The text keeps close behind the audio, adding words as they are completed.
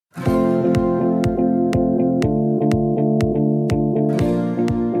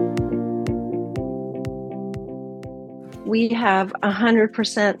we have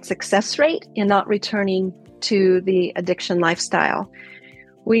 100% success rate in not returning to the addiction lifestyle.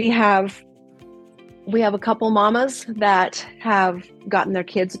 We have a couple mamas that have gotten their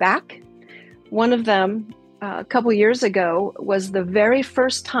kids back. One of them, a couple years ago, was the very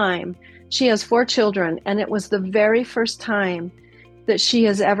first time. She has 4 children, and it was the very first time that she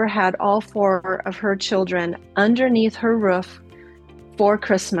has ever had all 4 of her children underneath her roof for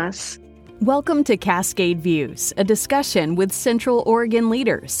Christmas. Welcome to Cascade Views, a discussion with Central Oregon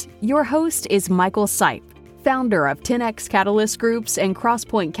leaders. Your host is Michael Sipe, founder of 10X Catalyst Groups and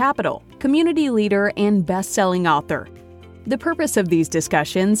Crosspoint Capital, community leader and best-selling author. The purpose of these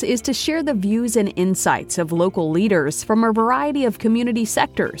discussions is to share the views and insights of local leaders from a variety of community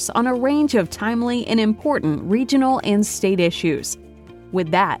sectors on a range of timely and important regional and state issues.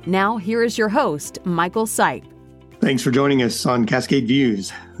 With that, now here is your host, Michael Sipe. Thanks for joining us on Cascade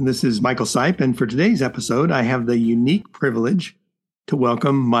Views. This is Michael Sipe, and for today's episode, I have the unique privilege to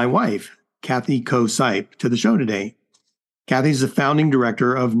welcome my wife, Cathie Sipe, to the show today. Cathie's the founding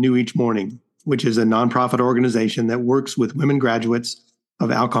director of New Each Morning, which is a nonprofit organization that works with women graduates of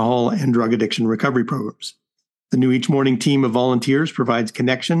alcohol and drug addiction recovery programs. The New Each Morning team of volunteers provides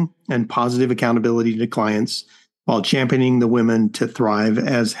connection and positive accountability to clients while championing the women to thrive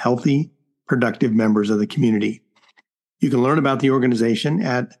as healthy, productive members of the community. You can learn about the organization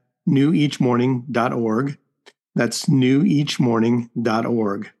at neweachmorning.org. That's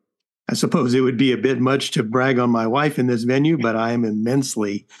neweachmorning.org. I suppose it would be a bit much to brag on my wife in this venue, but I am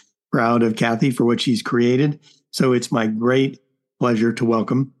immensely proud of Cathie for what she's created. So it's my great pleasure to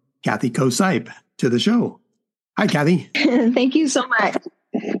welcome Cathie Sipe to the show. Hi, Cathie. Thank you so much.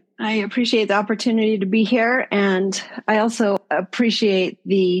 I appreciate the opportunity to be here, and I also appreciate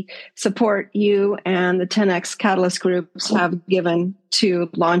the support you and the 10X Catalyst Groups have given to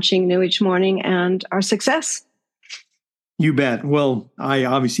launching New Each Morning and our success. You bet. Well, I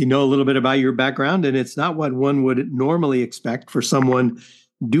obviously know a little bit about your background, and it's not what one would normally expect for someone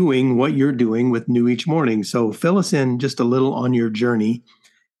doing what you're doing with New Each Morning. So fill us in just a little on your journey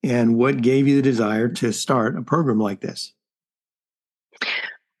and what gave you the desire to start a program like this.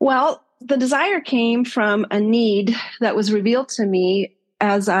 Well, the desire came from a need that was revealed to me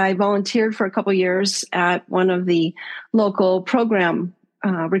as I volunteered for a couple years at one of the local program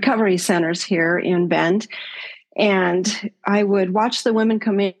recovery centers here in Bend. And I would watch the women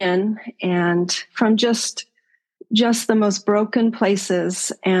come in and from just the most broken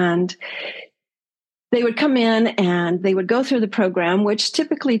places. And they would come in and they would go through the program, which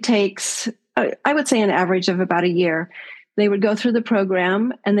typically takes, I would say, an average of about a year. They would go through the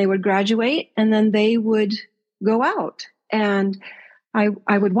program and they would graduate and then they would go out. And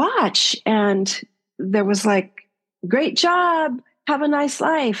I would watch, and there was like, great job, have a nice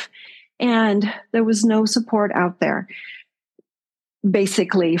life. And there was no support out there,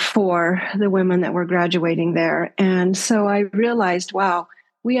 basically, for the women that were graduating there. And so I realized, wow,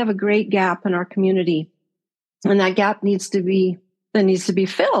 we have a great gap in our community, and that gap needs to be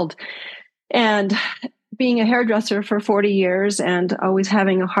filled. And being a hairdresser for 40 years and always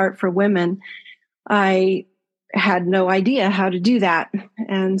having a heart for women, I had no idea how to do that.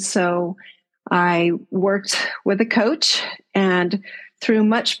 And so I worked with a coach, and through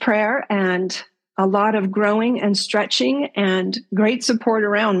much prayer and a lot of growing and stretching and great support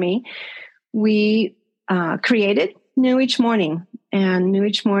around me, we created New Each Morning. And New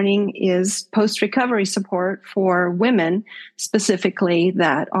Each Morning is post-recovery support for women specifically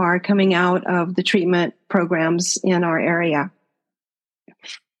that are coming out of the treatment programs in our area.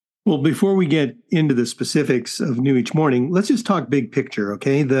 Well, before we get into the specifics of New Each Morning, let's just talk big picture,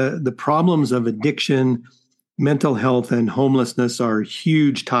 okay? The problems of addiction, mental health, and homelessness are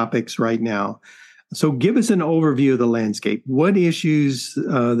huge topics right now. So give us an overview of the landscape. What issues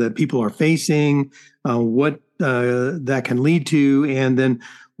that people are facing, what that can lead to, and then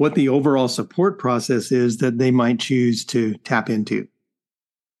what the overall support process is that they might choose to tap into.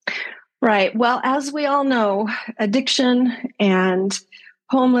 Right. Well, as we all know, addiction and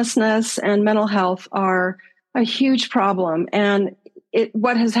homelessness and mental health are a huge problem. And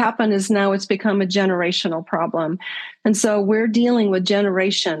what has happened is now it's become a generational problem. And so we're dealing with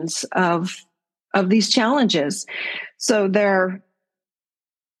generations of these challenges. So they're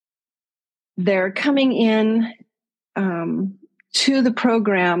coming in to the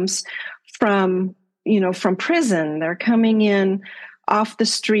programs from prison. They're coming in off the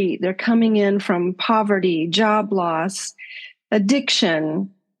street. They're coming in from poverty, job loss, addiction,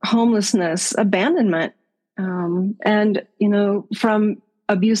 homelessness, abandonment, and from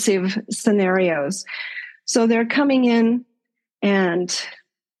abusive scenarios. So they're coming in, and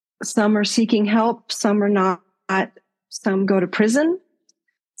some are seeking help, some are not. Some go to prison,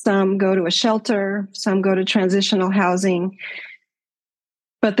 some go to a shelter, some go to transitional housing.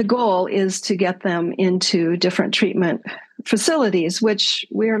 But the goal is to get them into different treatment facilities, which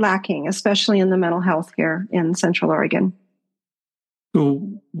we're lacking, especially in the mental health here in Central Oregon.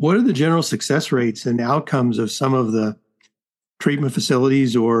 So what are the general success rates and outcomes of some of the treatment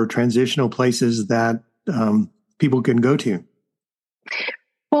facilities or transitional places that people can go to?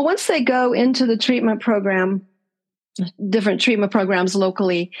 Well, once they go into the treatment program, different treatment programs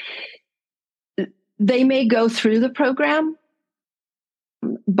locally, they may go through the program,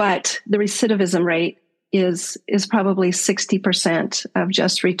 but the recidivism rate is probably 60% of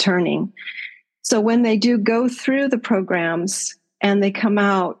just returning. So when they do go through the programs and they come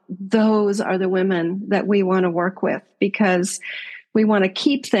out, those are the women that we want to work with, because we want to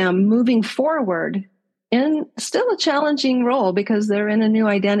keep them moving forward in still a challenging role because they're in a new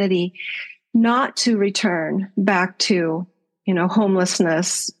identity, not to return back to,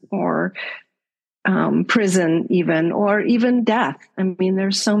 homelessness or prison even, or even death. I mean,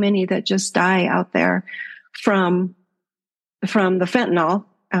 there's so many that just die out there from the fentanyl.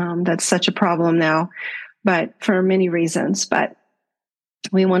 That's such a problem now, but for many reasons. But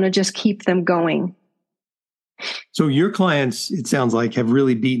we want to just keep them going. So your clients, it sounds like, have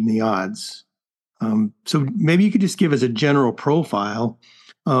really beaten the odds. So maybe you could just give us a general profile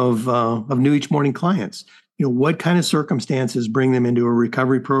of New Each Morning clients. What kind of circumstances bring them into a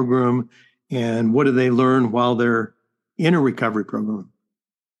recovery program, and what do they learn while they're in a recovery program?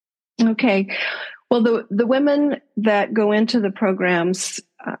 Okay. Well, the women that go into the programs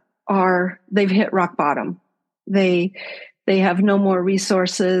they've hit rock bottom. They have no more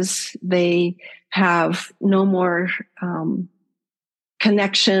resources. They have no more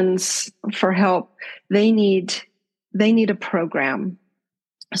connections for help. They need a program.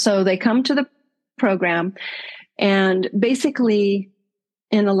 So they come to the program, and basically,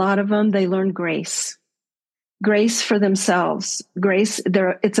 in a lot of them, they learn grace for themselves.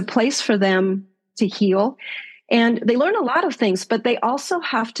 It's a place for them to heal. And they learn a lot of things, but they also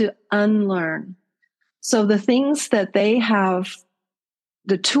have to unlearn. So the things that they have,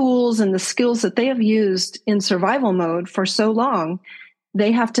 the tools and the skills that they have used in survival mode for so long,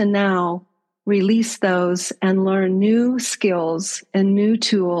 they have to now release those and learn new skills and new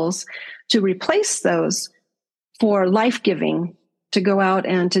tools to replace those for life-giving, to go out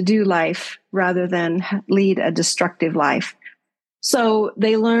and to do life rather than lead a destructive life. So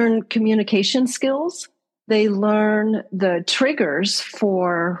they learn communication skills. They learn the triggers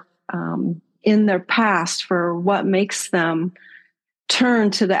for in their past for what makes them turn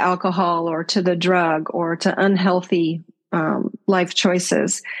to the alcohol or to the drug or to unhealthy life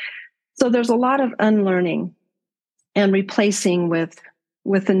choices. So there's a lot of unlearning and replacing with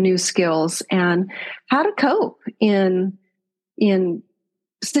the new skills and how to cope in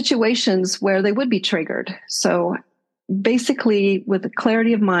situations where they would be triggered. So basically with the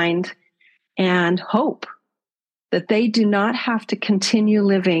clarity of mind and hope that they do not have to continue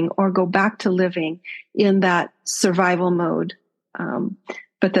living or go back to living in that survival mode,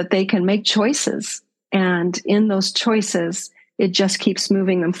 but that they can make choices. And in those choices, it just keeps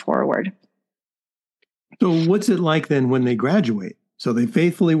moving them forward. So what's it like then when they graduate? So they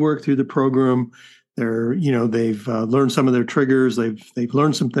faithfully work through the program. They've learned some of their triggers. They've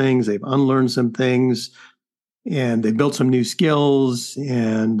learned some things. They've unlearned some things, and they've built some new skills,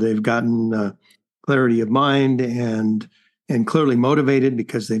 and they've gotten clarity of mind and clearly motivated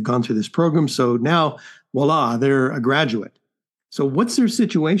because they've gone through this program. So now, voila, they're a graduate. So what's their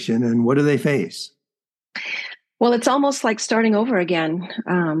situation and what do they face? Well, it's almost like starting over again.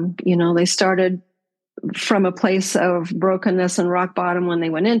 They started from a place of brokenness and rock bottom when they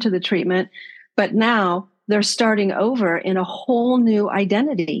went into the treatment, but now they're starting over in a whole new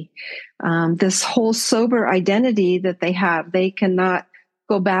identity. This whole sober identity that they have, they cannot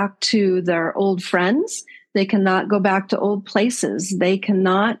go back to their old friends. They cannot go back to old places. They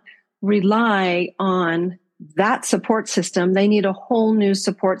cannot rely on that support system. They need a whole new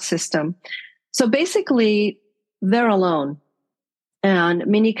support system. So basically, they're alone. And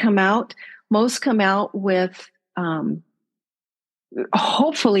most come out with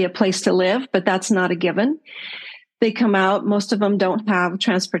hopefully a place to live, but that's not a given. They come out, most of them don't have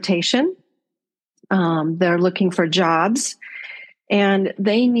transportation. They're looking for jobs. And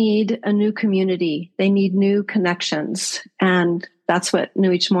they need a new community. They need new connections. And that's what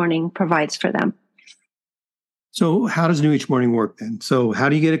New Each Morning provides for them. So how does New Each Morning work then? So how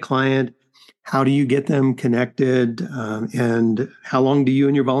do you get a client? How do you get them connected? And how long do you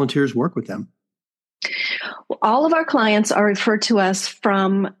and your volunteers work with them? All of our clients are referred to us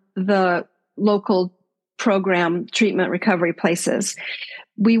from the local program treatment recovery places.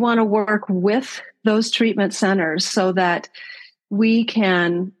 We want to work with those treatment centers so that we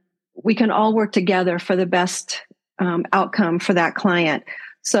can all work together for the best outcome for that client.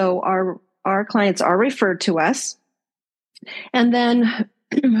 So our clients are referred to us. And then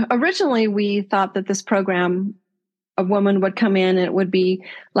originally we thought that this program, a woman would come in and it would be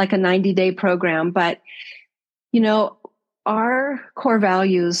like a 90-day program. But, our core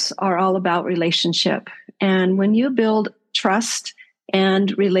values are all about relationship. And when you build trust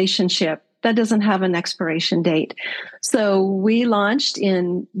and relationship, that doesn't have an expiration date. So we launched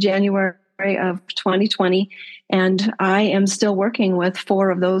in January of 2020, and I am still working with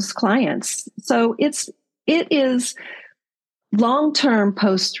 4 of those clients. So it is long-term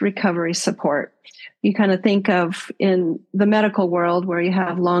post-recovery support. You kind of think of in the medical world where you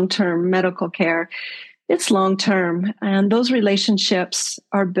have long-term medical care, it's long-term, and those relationships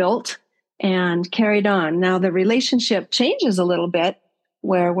are built and carried on. Now, the relationship changes a little bit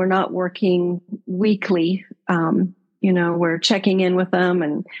where we're not working weekly. We're checking in with them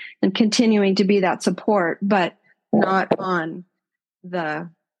and continuing to be that support, but not on the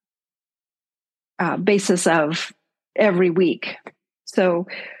basis of every week. So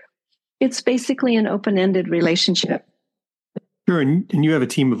it's basically an open-ended relationship. Sure, and you have a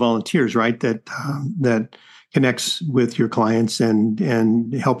team of volunteers, right? That connects with your clients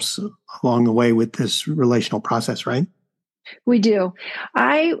and helps along the way with this relational process, right? We do.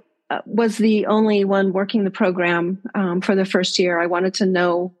 I was the only one working the program for the first year. I wanted to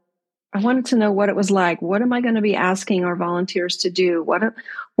know what it was like. What am I going to be asking our volunteers to do?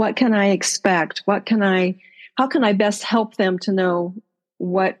 What can I expect? How can I best help them to know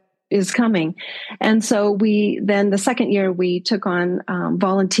what is coming? And so then the second year we took on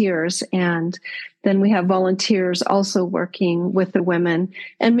volunteers, and then we have volunteers also working with the women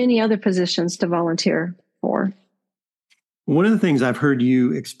and many other positions to volunteer for. One of the things I've heard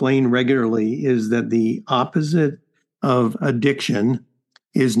you explain regularly is that the opposite of addiction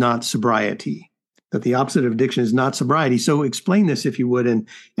is not sobriety, that the opposite of addiction is not sobriety. So explain this, if you would,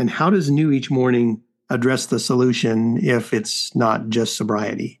 and how does New Each Morning address the solution if it's not just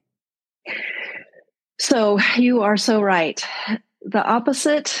sobriety? So you are so right. The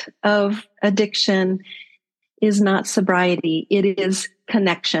opposite of addiction is not sobriety. It is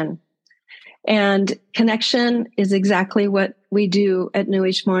connection. And connection is exactly what we do at New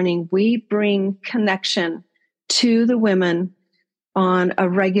Each Morning. We bring connection to the women on a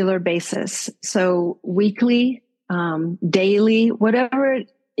regular basis. So weekly, daily, whatever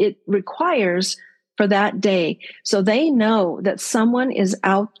it requires for that day. So they know that someone is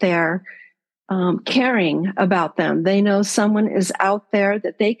out there caring about them. They know someone is out there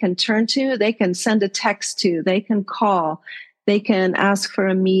that they can turn to, they can send a text to, they can call, they can ask for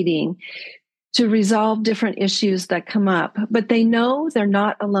a meeting to resolve different issues that come up. But they know they're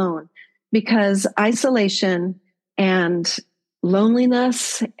not alone, because isolation and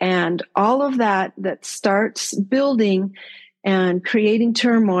loneliness and all of that starts building and creating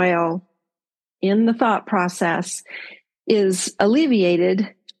turmoil in the thought process is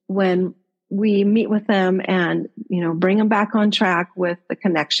alleviated when we meet with them and, bring them back on track with the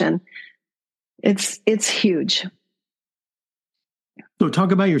connection. It's huge. So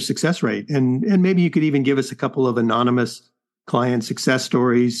talk about your success rate, and maybe you could even give us a couple of anonymous client success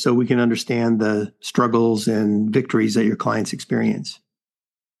stories so we can understand the struggles and victories that your clients experience.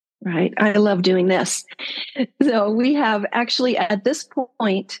 Right. I love doing this. So we have actually, at this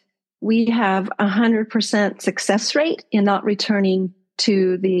point, we have 100% success rate in not returning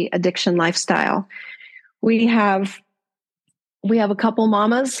to the addiction lifestyle. We have a couple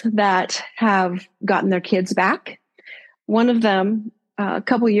mamas that have gotten their kids back. One of them, a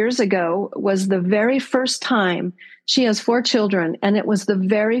couple years ago, was the very first time. She has 4 children, and it was the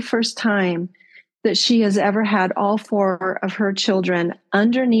very first time that she has ever had all 4 of her children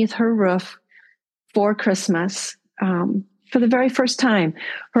underneath her roof for Christmas. For the very first time.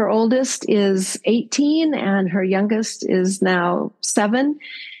 Her oldest is 18 and her youngest is now 7.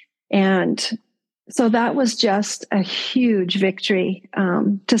 And so that was just a huge victory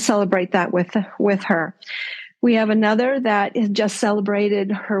to celebrate that with her. We have another that has just celebrated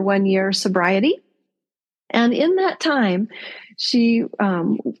her 1-year sobriety. And in that time, she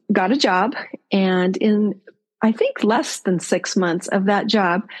got a job. And in, I think, less than 6 months of that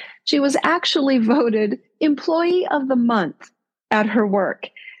job, she was actually voted Employee of the Month at her work.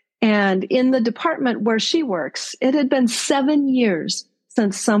 And in the department where she works, it had been 7 years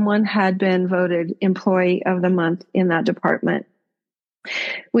since someone had been voted Employee of the Month in that department.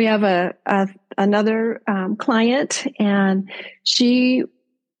 We have another client, and she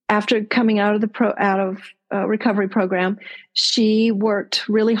after coming out of recovery program, she worked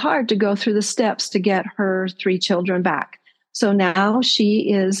really hard to go through the steps to get her 3 children back. So now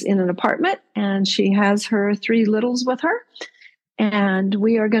she is in an apartment and she has her 3 littles with her. And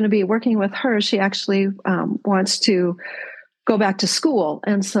we are going to be working with her. She actually wants to go back to school.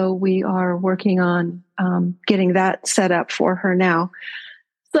 And so we are working on getting that set up for her now.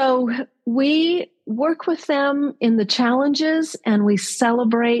 So we work with them in the challenges and we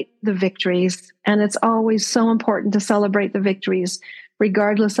celebrate the victories. And it's always so important to celebrate the victories,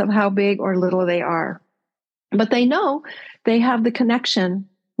 regardless of how big or little they are. But they know they have the connection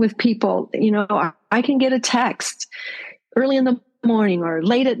with people. You know, I can get a text early in the morning or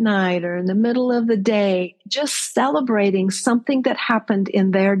late at night or in the middle of the day, just celebrating something that happened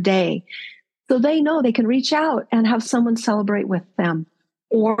in their day. So they know they can reach out and have someone celebrate with them.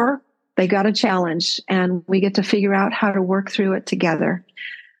 Or they got a challenge and we get to figure out how to work through it together.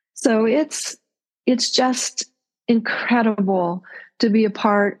 So it's just incredible to be a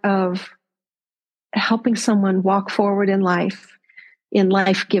part of helping someone walk forward in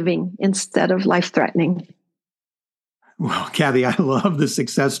life-giving instead of life-threatening. Well, Cathie, I love the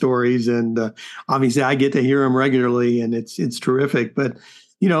success stories, and obviously I get to hear them regularly, and it's terrific. But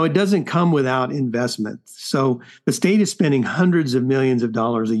you know, it doesn't come without investment. So the state is spending hundreds of millions of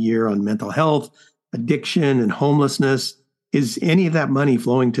dollars a year on mental health, addiction, and homelessness. Is any of that money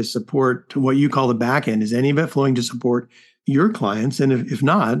flowing to support what you call the back end? Is any of it flowing to support your clients? And if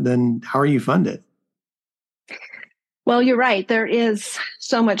not, then how are you funded? Well, you're right. There is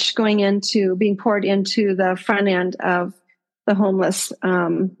so much being poured into the front end of the homeless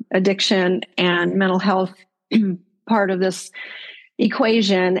addiction and mental health part of this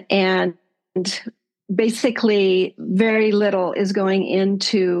equation. And basically, very little is going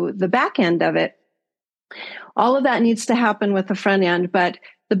into the back end of it. All of that needs to happen with the front end, but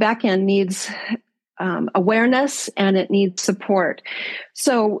the back end needs awareness and it needs support.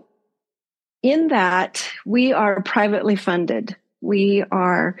 So in that, we are privately funded. We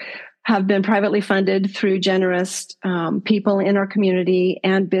have been privately funded through generous people in our community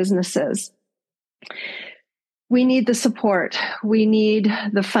and businesses. We need the support. We need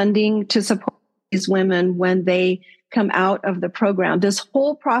the funding to support these women when they come out of the program. This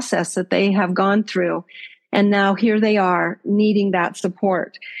whole process that they have gone through, and now here they are needing that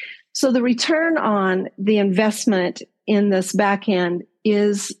support. So the return on the investment in this back end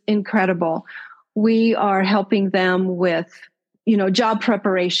is incredible. We are helping them with, job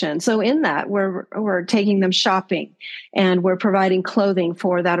preparation. So in that, we're taking them shopping and we're providing clothing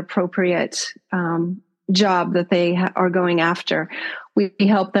for that appropriate job that they are going after. We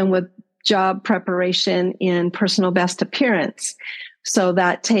help them with job preparation in personal best appearance. So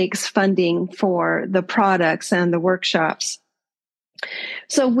that takes funding for the products and the workshops.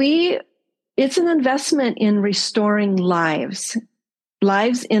 So it's an investment in restoring lives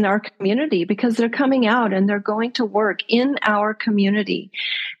in our community, because they're coming out and they're going to work in our community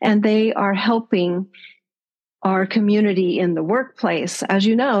and they are helping our community in the workplace. As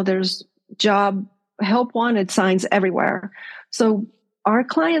you know, there's job help wanted signs everywhere. So our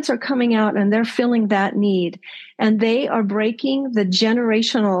clients are coming out and they're filling that need, and they are breaking the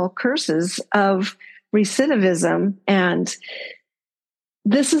generational curses of recidivism. And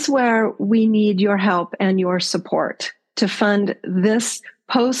this is where we need your help and your support to fund this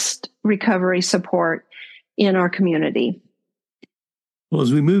post-recovery support in our community. Well,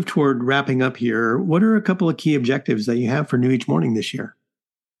 as we move toward wrapping up here, what are a couple of key objectives that you have for New Each Morning this year?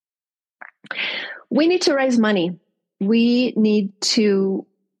 We need to raise money. We need to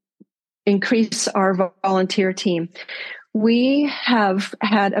increase our volunteer team. We have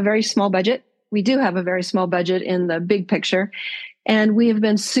had a very small budget. We do have a very small budget in the big picture, and we have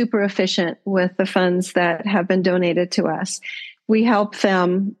been super efficient with the funds that have been donated to us. We help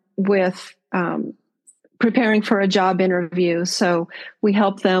them with preparing for a job interview. So we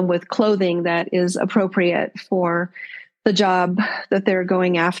help them with clothing that is appropriate for the job that they're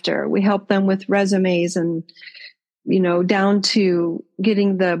going after. We help them with resumes and, down to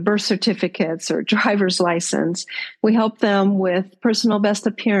getting the birth certificates or driver's license. We help them with personal best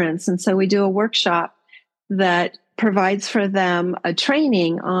appearance. And so we do a workshop that provides for them a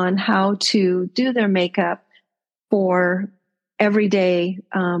training on how to do their makeup for everyday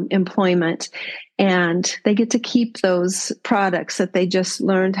employment. And they get to keep those products that they just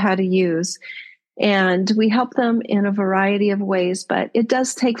learned how to use. And we help them in a variety of ways, but it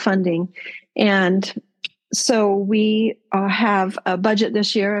does take funding. And so we have a budget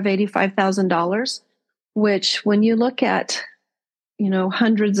this year of $85,000, which when you look at,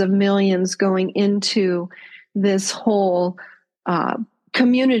 hundreds of millions going into this whole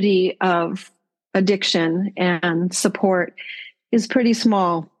community of addiction and support is pretty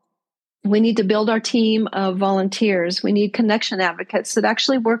small. We need to build our team of volunteers. We need connection advocates that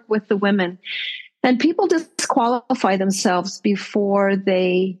actually work with the women. And people disqualify themselves before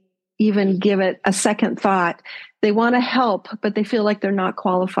they even give it a second thought. They want to help, but they feel like they're not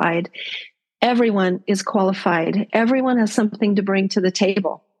qualified. Everyone is qualified. Everyone has something to bring to the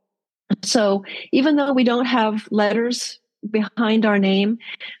table. So even though we don't have letters behind our name,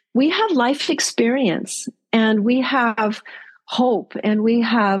 we have life experience, and we have hope, and we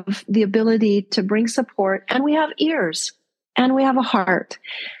have the ability to bring support, and we have ears, and we have a heart.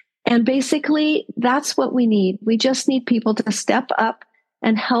 And basically, that's what we need. We just need people to step up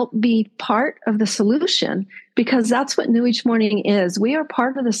and help be part of the solution, because that's what New Each Morning is. We are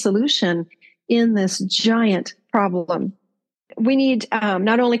part of the solution in this giant problem. We need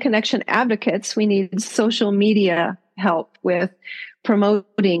not only connection advocates, we need social media help with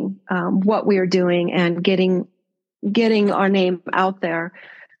promoting what we are doing and getting our name out there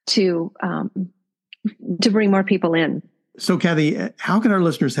to bring more people in. So, Cathie, how can our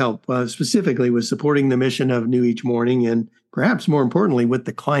listeners help specifically with supporting the mission of New Each Morning, and perhaps more importantly, with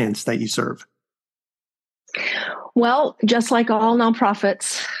the clients that you serve? Well, just like all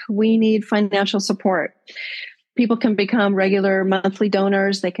nonprofits, we need financial support. People can become regular monthly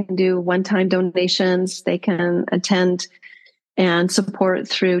donors. They can do one-time donations. They can attend and support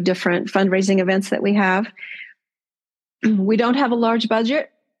through different fundraising events that we have. We don't have a large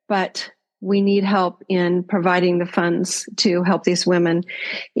budget, but we need help in providing the funds to help these women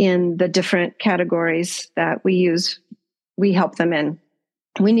in the different categories that we help them in.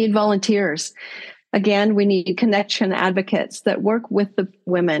 We need volunteers. Again, we need connection advocates that work with the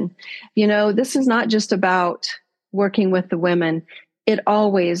women. This is not just about working with the women. It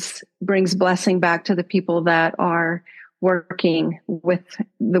always brings blessing back to the people that are working with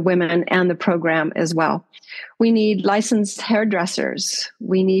the women and the program as well. We need licensed hairdressers.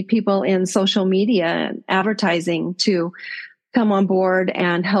 We need people in social media and advertising to come on board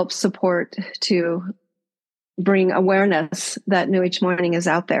and help support to bring awareness that New Each Morning is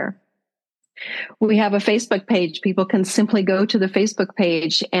out there. We have a Facebook page. People can simply go to the Facebook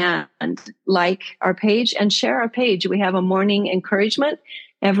page and like our page and share our page. We have a morning encouragement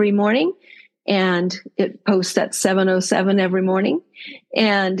every morning, and it posts at 7:07 every morning.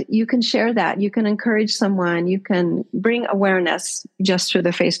 And you can share that. You can encourage someone. You can bring awareness just through the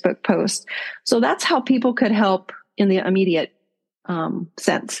Facebook post. So that's how people could help in the immediate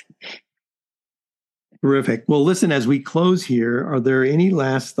sense. Terrific. Well, listen, as we close here, are there any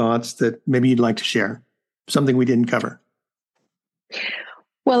last thoughts that maybe you'd like to share? Something we didn't cover?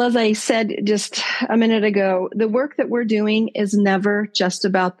 Well, as I said just a minute ago, the work that we're doing is never just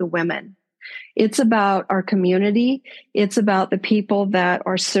about the women. It's about our community. It's about the people that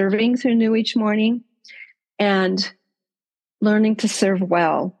are serving through New Each Morning and learning to serve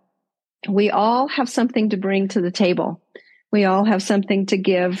well. We all have something to bring to the table. We all have something to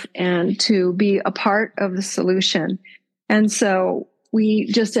give and to be a part of the solution. And so we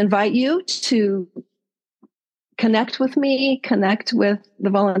just invite you to connect with me, connect with the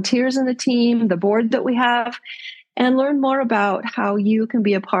volunteers in the team, the board that we have, and learn more about how you can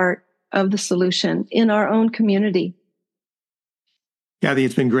be a part of the solution in our own community. Cathie,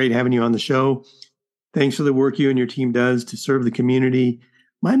 it's been great having you on the show. Thanks for the work you and your team does to serve the community.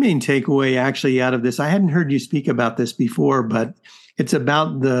 My main takeaway actually out of this, I hadn't heard you speak about this before, but it's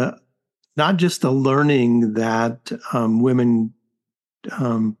about not just the learning that women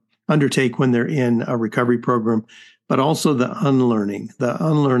undertake when they're in a recovery program, but also the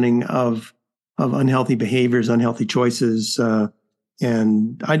unlearning of unhealthy behaviors, unhealthy choices.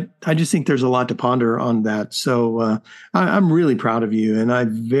 And I just think there's a lot to ponder on that. So I'm really proud of you, and I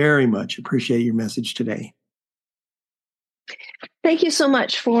very much appreciate your message today. Thank you so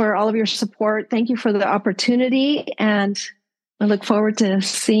much for all of your support. Thank you for the opportunity. And I look forward to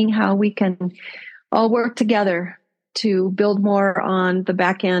seeing how we can all work together to build more on the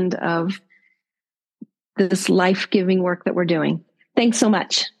back end of this life-giving work that we're doing. Thanks so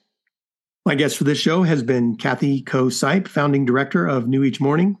much. My guest for this show has been Cathie Sipe, founding director of New Each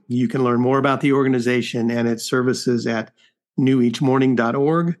Morning. You can learn more about the organization and its services at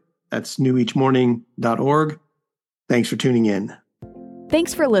neweachmorning.org. That's neweachmorning.org. Thanks for tuning in.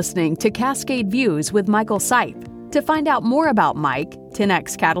 Thanks for listening to Cascade Views with Michael Sipe. To find out more about Mike,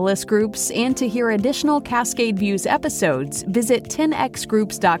 10X Catalyst Groups, and to hear additional Cascade Views episodes, visit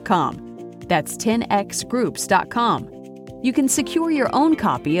 10xgroups.com. That's 10xgroups.com. You can secure your own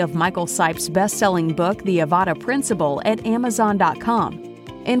copy of Michael Sipe's best-selling book, The Avada Principle, at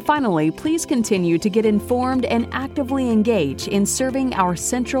Amazon.com. And finally, please continue to get informed and actively engage in serving our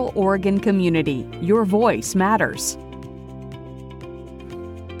Central Oregon community. Your voice matters.